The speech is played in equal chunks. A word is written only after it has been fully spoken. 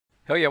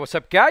Oh yeah, what's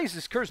up guys?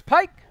 This is Curse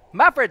Pike.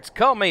 My friends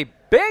call me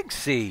Big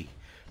C.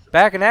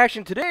 Back in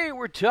action today,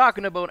 we're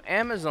talking about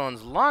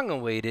Amazon's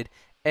long-awaited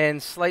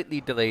and slightly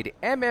delayed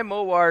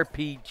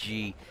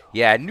MMORPG.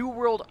 Yeah, New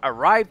World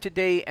arrived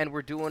today and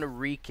we're doing a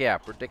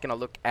recap. We're taking a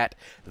look at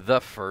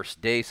the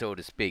first day, so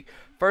to speak.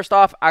 First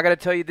off, I gotta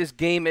tell you, this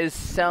game is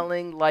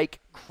selling like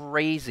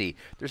crazy.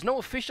 There's no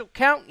official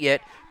count yet,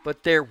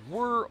 but there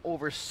were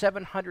over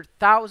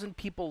 700,000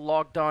 people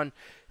logged on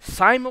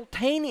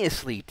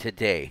simultaneously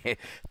today.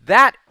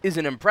 That is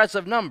an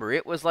impressive number.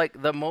 It was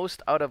like the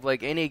most out of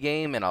like any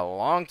game in a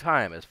long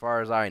time, as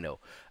far as I know.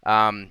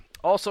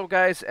 Also,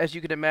 guys, as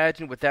you can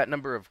imagine, with that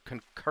number of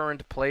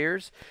concurrent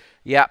players,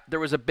 yeah, there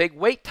was a big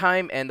wait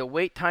time, and the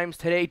wait times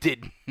today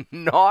did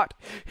not.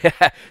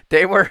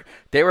 they were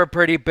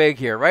pretty big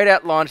here. Right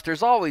at launch,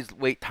 there's always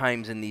wait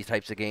times in these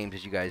types of games,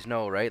 as you guys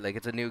know, right? Like,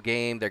 it's a new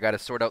game. They got to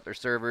sort out their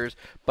servers.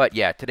 But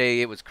yeah,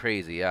 today it was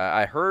crazy.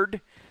 I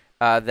heard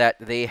that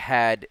they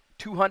had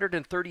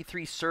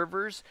 233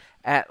 servers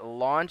at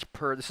launch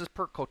this is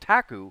per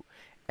Kotaku,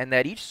 and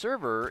that each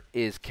server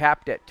is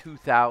capped at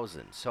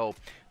 2,000. So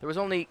there was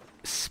only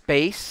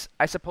space,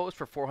 I suppose,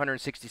 for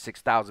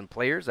 466,000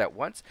 players at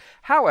once.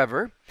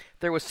 However,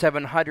 there was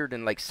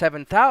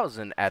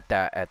 707,000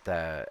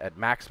 at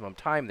maximum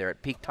time there,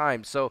 at peak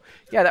time. So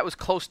yeah, that was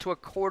close to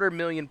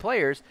 250,000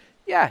 players.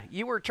 Yeah,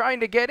 you were trying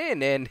to get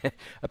in, and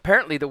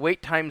apparently the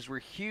wait times were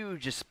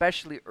huge,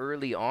 especially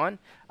early on.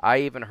 I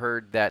even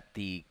heard that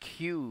the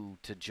queue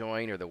to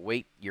join, or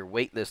your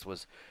wait list,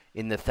 was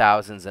in the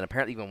thousands, and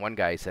apparently even one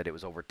guy said it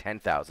was over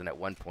 10,000 at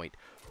one point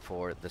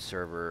for the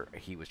server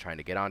he was trying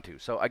to get onto.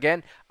 So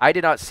again, I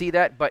did not see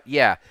that, but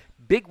yeah,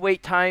 big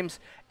wait times.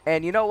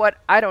 And you know what?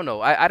 I don't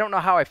know. I don't know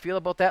how I feel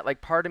about that.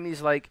 Like, part of me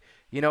is like,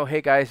 you know, hey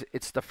guys,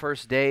 it's the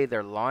first day,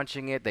 they're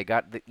launching it, they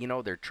got the, you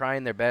know, they're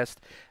trying their best.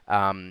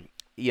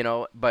 You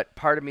know, but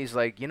part of me is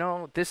like, you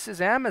know, this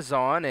is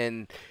Amazon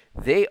and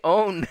they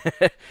own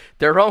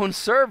their own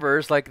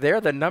servers. Like,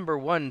 they're the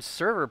 #1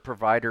 server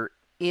provider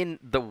in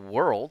the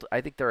world.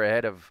 I think they're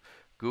ahead of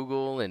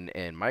Google and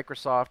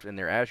Microsoft and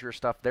their Azure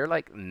stuff. They're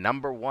like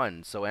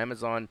 #1. So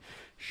Amazon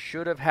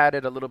should have had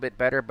it a little bit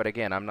better. But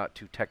again, I'm not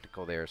too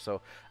technical there.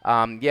 So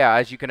yeah,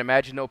 as you can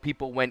imagine, though,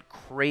 people went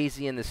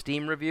crazy in the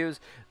Steam reviews.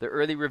 The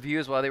early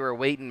reviews while they were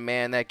waiting,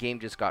 man, that game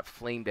just got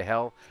flamed to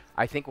hell.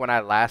 I think when I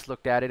last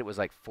looked at it, it was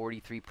like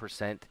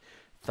 43%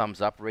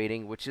 thumbs up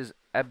rating, which is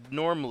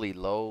abnormally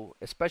low,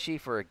 especially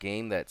for a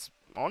game that's,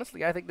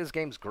 honestly, I think this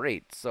game's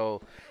great.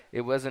 So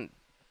it wasn't,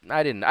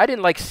 I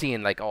didn't like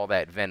seeing like all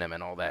that venom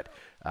and all that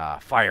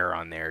fire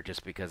on there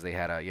just because they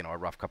had a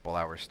rough couple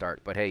hours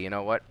start. But hey, you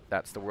know what?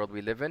 That's the world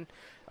we live in.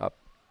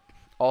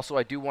 Also,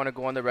 I do want to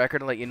go on the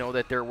record and let you know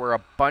that there were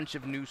a bunch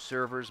of new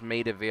servers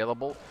made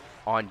available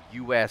on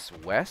US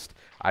West.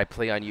 I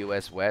play on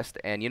US West,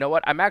 and you know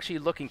what? I'm actually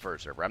looking for a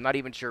server. I'm not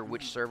even sure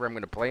which server I'm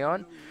going to play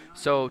on.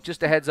 So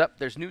just a heads up,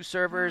 there's new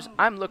servers.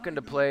 I'm looking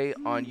to play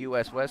on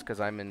US West because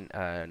I'm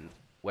in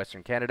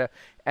Western Canada.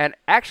 And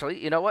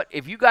actually, you know what?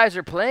 If you guys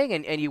are playing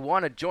and you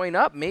want to join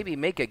up, maybe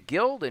make a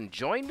guild and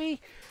join me,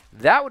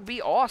 that would be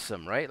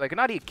awesome, right? Like,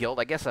 not a guild,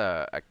 I guess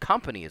a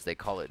company, as they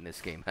call it in this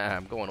game.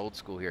 I'm going old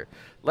school here.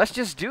 Let's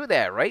just do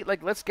that, right?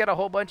 Like, let's get a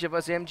whole bunch of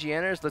us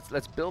MGNers.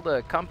 Let's build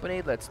a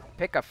company. Let's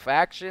pick a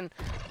faction.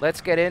 Let's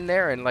get in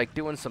there and, like,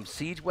 doing some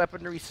siege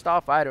weaponry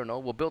stuff. I don't know.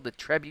 We'll build a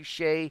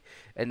trebuchet,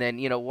 and then,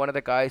 you know, one of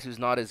the guys who's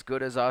not as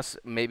good as us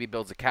maybe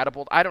builds a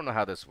catapult. I don't know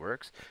how this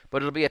works,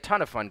 but it'll be a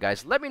ton of fun,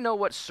 guys. Let me know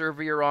what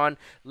server you're on.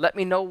 Let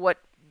me know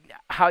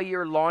how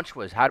your launch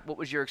was. What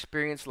was your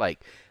experience like?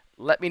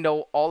 Let me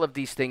know all of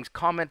these things.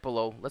 Comment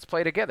below. Let's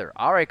play together.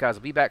 All right, guys.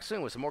 I'll be back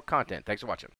soon with some more content. Thanks for watching.